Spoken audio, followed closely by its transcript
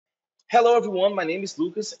Hello everyone, my name is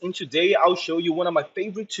Lucas and today I'll show you one of my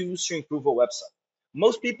favorite tools to improve a website.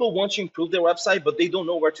 Most people want to improve their website but they don't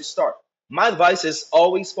know where to start. My advice is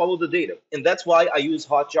always follow the data and that's why I use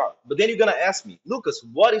HotJar. But then you're gonna ask me, Lucas,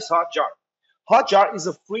 what is HotJar? HotJar is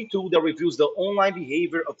a free tool that reviews the online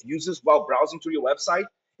behavior of users while browsing through your website,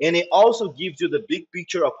 and it also gives you the big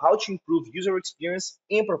picture of how to improve user experience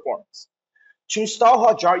and performance. To install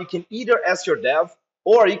Hotjar, you can either ask your dev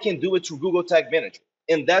or you can do it through Google Tag Manager.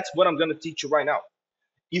 And that's what I'm going to teach you right now.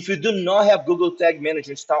 If you do not have Google Tag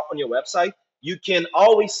Manager installed on your website, you can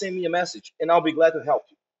always send me a message and I'll be glad to help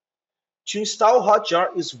you. To install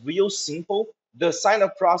Hotjar is real simple. The sign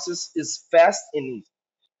up process is fast and easy.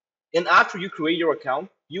 And after you create your account,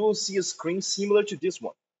 you will see a screen similar to this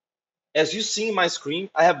one. As you see in my screen,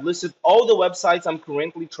 I have listed all the websites I'm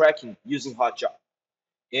currently tracking using Hotjar.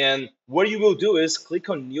 And what you will do is click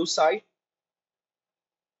on New Site.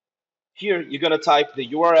 Here, you're going to type the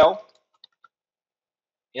URL,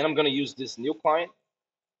 and I'm going to use this new client.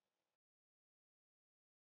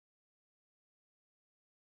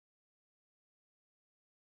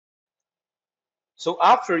 So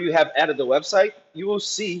after you have added the website, you will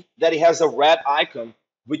see that it has a red icon,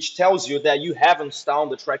 which tells you that you haven't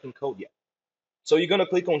installed the tracking code yet. So you're going to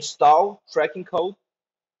click on Install Tracking Code.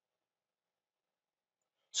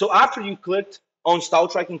 So after you clicked on Install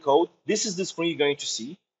Tracking Code, this is the screen you're going to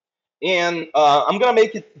see. And I'm going to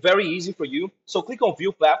make it very easy for you. So click on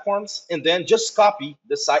View Platforms, and then just copy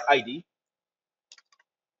the site ID.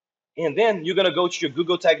 And then you're going to go to your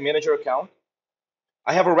Google Tag Manager account.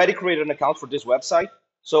 I have already created an account for this website.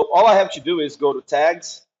 So all I have to do is go to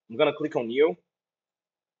tags. I'm going to click on new.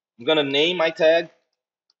 I'm going to name my tag.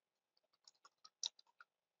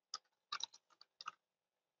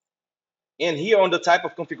 And here on the type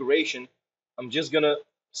of configuration, I'm just going to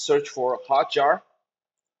search for HotJar.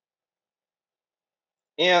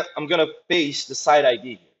 And I'm going to paste the site ID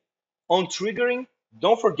here. On triggering,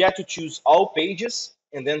 don't forget to choose all pages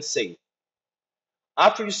and then save.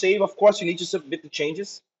 After you save, of course, you need to submit the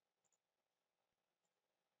changes.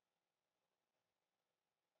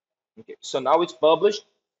 Okay, so now it's published.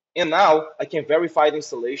 And now I can verify the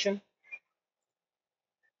installation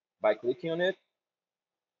by clicking on it.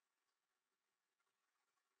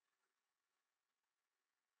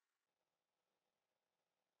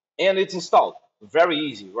 And it's installed. Very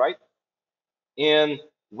easy, right? And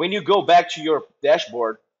when you go back to your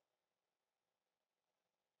dashboard,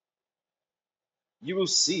 you will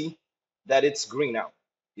see that it's green now.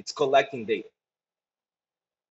 It's collecting data.